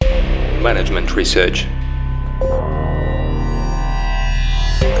Management Research.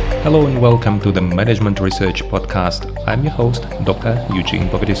 Hello and welcome to the Management Research podcast. I'm your host, Dr. Eugene.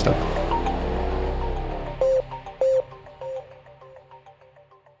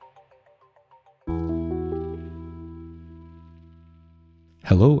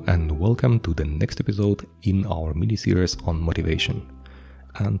 Hello and welcome to the next episode in our mini-series on motivation.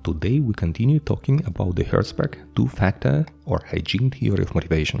 And today we continue talking about the Herzberg two-factor or hygiene theory of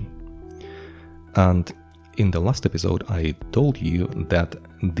motivation. And in the last episode I told you that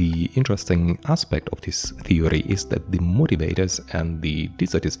the interesting aspect of this theory is that the motivators and the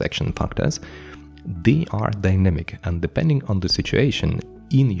dissatisfaction factors, they are dynamic, and depending on the situation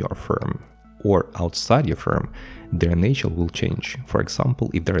in your firm or outside your firm, their nature will change. For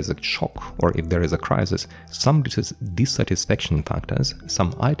example, if there is a shock or if there is a crisis, some dissatisfaction factors,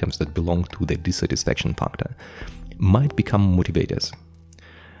 some items that belong to the dissatisfaction factor, might become motivators.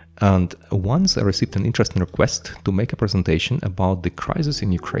 And once I received an interesting request to make a presentation about the crisis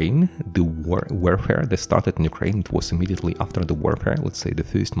in Ukraine, the warfare that started in Ukraine. It was immediately after the warfare, let's say the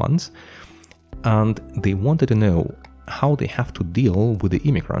first months, and they wanted to know how they have to deal with the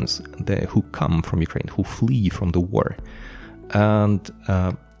immigrants who come from Ukraine, who flee from the war. And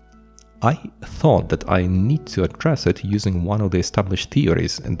I thought that I need to address it using one of the established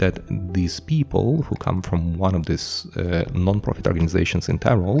theories, that these people who come from one of these non-profit organizations in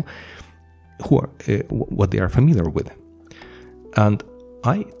Tyrol, who are what they are familiar with. And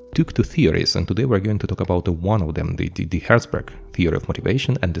I took two theories, and today we're going to talk about one of them, the Herzberg theory of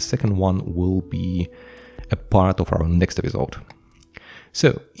motivation, and the second one will be a part of our next episode.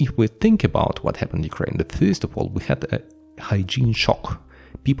 So, if we think about what happened in Ukraine, that first of all, we had a hygiene shock.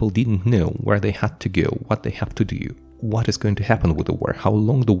 People didn't know where they had to go, what they have to do, what is going to happen with the war, how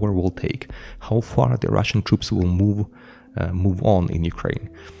long the war will take, how far the Russian troops will move on in Ukraine.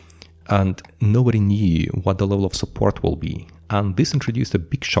 And nobody knew what the level of support will be. And this introduced a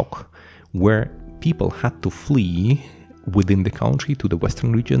big shock where people had to flee within the country to the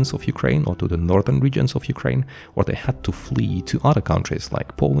western regions of Ukraine or to the northern regions of Ukraine, or they had to flee to other countries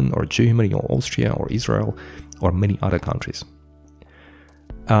like Poland or Germany or Austria or Israel or many other countries.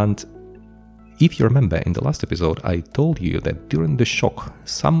 And if you remember in the last episode, I told you that during the shock,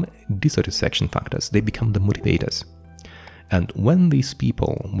 some dissatisfaction factors, they become the motivators. And when these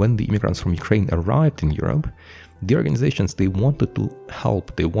people, when the immigrants from Ukraine arrived in Europe, the organizations, they wanted to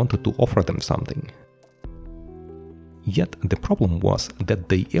help, they wanted to offer them something. Yet the problem was that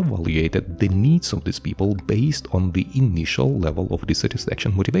they evaluated the needs of these people based on the initial level of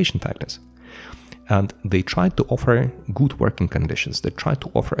dissatisfaction motivation factors. And they tried to offer good working conditions, they tried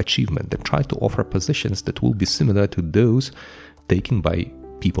to offer achievement, they tried to offer positions that will be similar to those taken by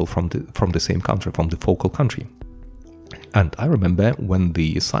people from the same country, from the focal country. And I remember when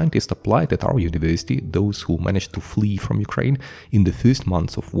the scientists applied at our university, those who managed to flee from Ukraine in the first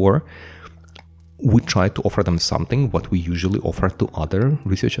months of war, we tried to offer them something what we usually offer to other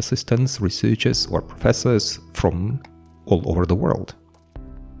research assistants, researchers, or professors from all over the world.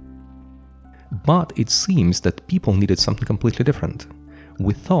 But it seems that people needed something completely different.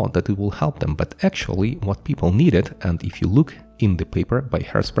 We thought that it will help them, but actually what people needed, and if you look in the paper by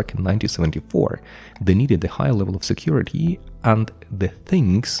Herzberg in 1974, they needed a high level of security, and the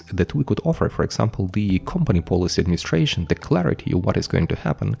things that we could offer, for example, the company policy administration, the clarity of what is going to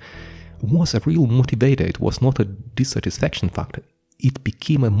happen, was a real motivator. It was not a dissatisfaction factor. It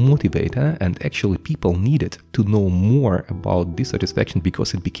became a motivator, and actually people needed to know more about dissatisfaction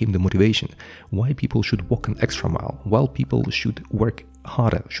because it became the motivation. Why people should walk an extra mile, why people should work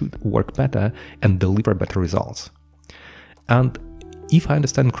harder, should work better and deliver better results. And if I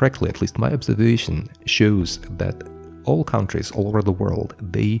understand correctly, at least my observation shows that all countries all over the world,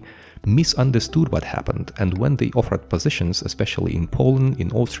 they misunderstood what happened, and when they offered positions, especially in Poland,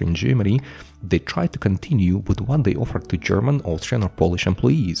 in Austria, in Germany, they tried to continue with what they offered to German, Austrian or Polish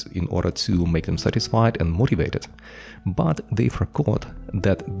employees in order to make them satisfied and motivated. But they forgot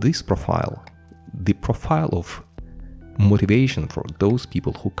that this profile, the profile of motivation for those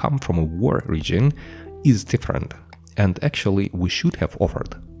people who come from a war region, is different. And actually we should have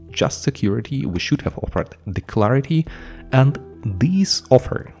offered just security, we should have offered the clarity, and this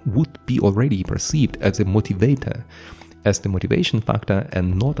offer would be already perceived as a motivator, as the motivation factor,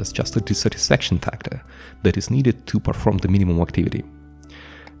 and not as just a dissatisfaction factor that is needed to perform the minimum activity.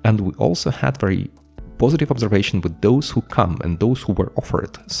 And we also had very positive observation with those who come and those who were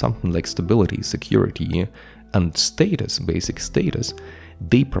offered something like stability, security, and status, basic status.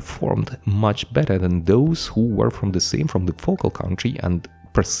 They performed much better than those who were from the focal country and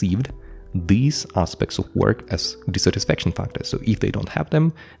perceived these aspects of work as dissatisfaction factors. So if they don't have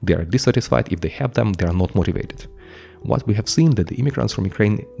them, they are dissatisfied. If they have them, they are not motivated. What we have seen that the immigrants from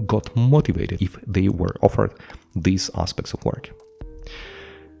Ukraine got motivated if they were offered these aspects of work.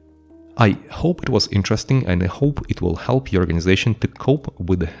 I hope it was interesting, and I hope it will help your organization to cope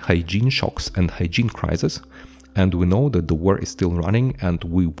with the hygiene shocks and hygiene crisis. And we know that the war is still running, and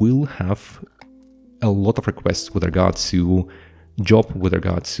we will have a lot of requests with regards to job, with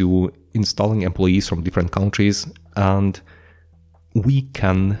regards to installing employees from different countries, and we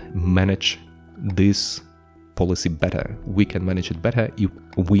can manage this policy better. We can manage it better if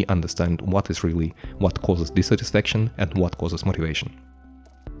we understand what causes dissatisfaction and what causes motivation.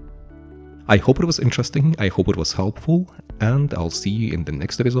 I hope it was interesting, I hope it was helpful, and I'll see you in the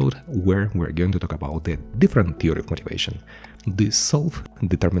next episode where we're going to talk about the different theory of motivation, the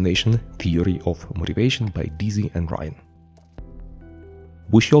self-determination theory of motivation by Dizzy and Ryan.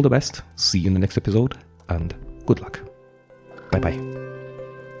 Wish you all the best, see you in the next episode, and good luck. Bye bye.